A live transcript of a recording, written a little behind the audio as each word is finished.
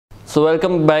So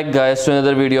welcome back guys to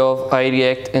another video of I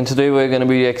React, and today we're going to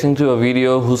be reacting to a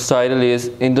video whose title is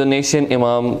Indonesian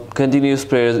Imam continues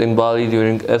prayers in Bali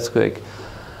during earthquake.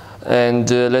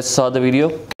 And let's start the video.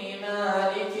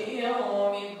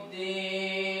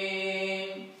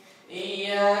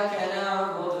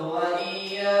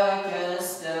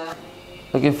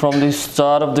 Okay, from the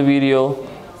start of the video,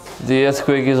 the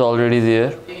earthquake is already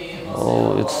there.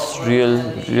 Oh, it's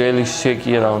really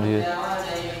shaky around here.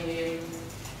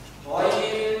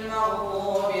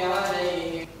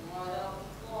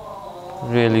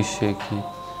 Really shaky.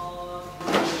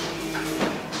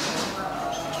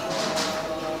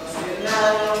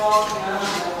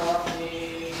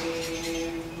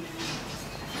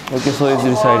 Okay, so it's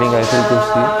reciting Ayatul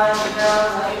Kursi.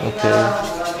 Okay.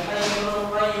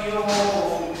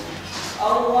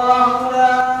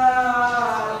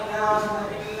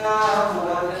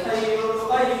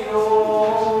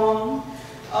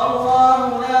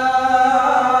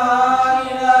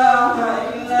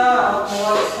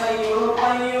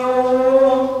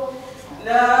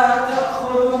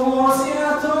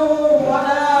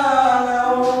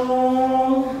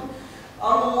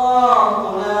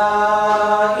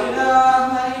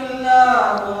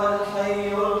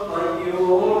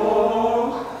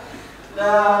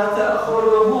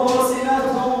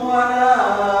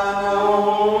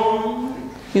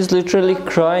 He's literally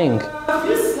crying.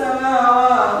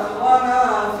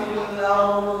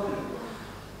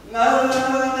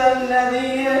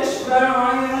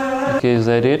 Okay, is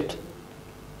that it?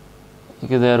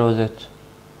 Okay, there was it.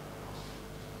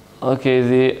 Okay,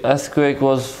 the earthquake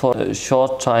was for a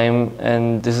short time,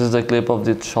 and this is the clip of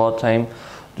the short time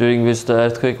during which the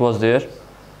earthquake was there.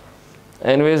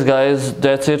 Anyways guys,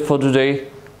 that's it for today.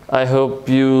 I hope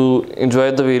you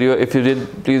enjoyed the video. If you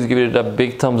did, please give it a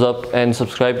big thumbs up and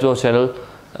subscribe to our channel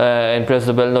and press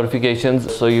the bell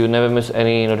notifications so you never miss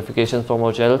any notifications from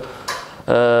our channel.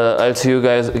 I'll see you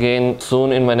guys again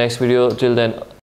soon in my next video. Till then,